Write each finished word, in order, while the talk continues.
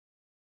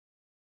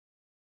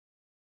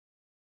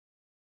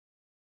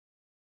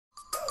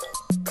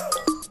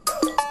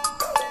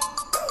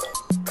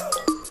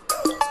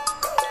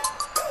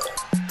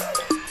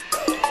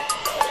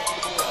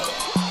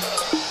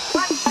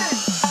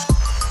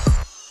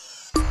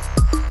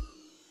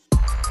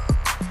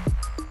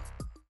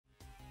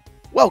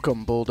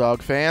Welcome,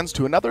 Bulldog fans,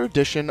 to another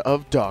edition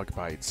of Dog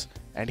Bites.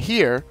 And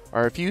here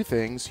are a few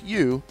things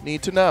you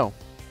need to know.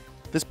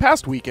 This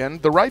past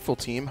weekend, the Rifle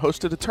team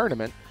hosted a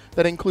tournament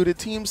that included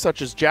teams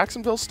such as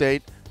Jacksonville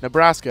State,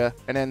 Nebraska,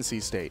 and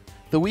NC State.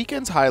 The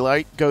weekend's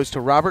highlight goes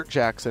to Robert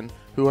Jackson,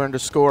 who earned a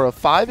score of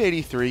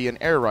 583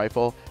 in air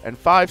rifle and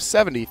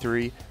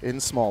 573 in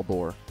small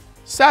bore.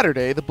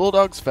 Saturday, the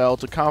Bulldogs fell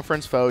to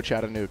conference foe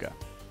Chattanooga.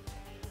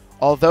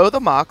 Although the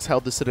Mocs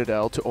held the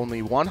Citadel to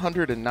only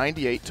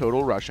 198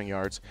 total rushing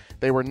yards,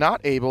 they were not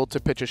able to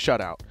pitch a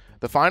shutout.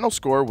 The final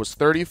score was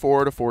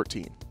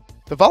 34-14.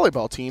 The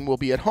volleyball team will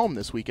be at home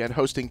this weekend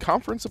hosting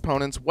conference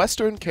opponents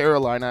Western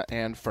Carolina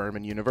and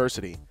Furman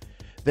University.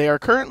 They are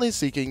currently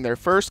seeking their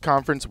first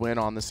conference win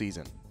on the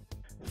season.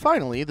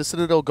 Finally, the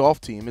Citadel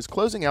golf team is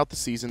closing out the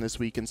season this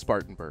week in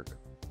Spartanburg.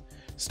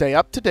 Stay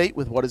up to date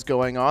with what is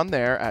going on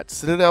there at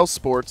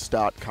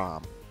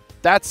citadelsports.com.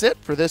 That's it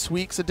for this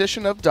week's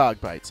edition of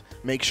Dog Bites.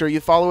 Make sure you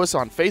follow us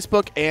on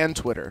Facebook and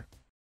Twitter.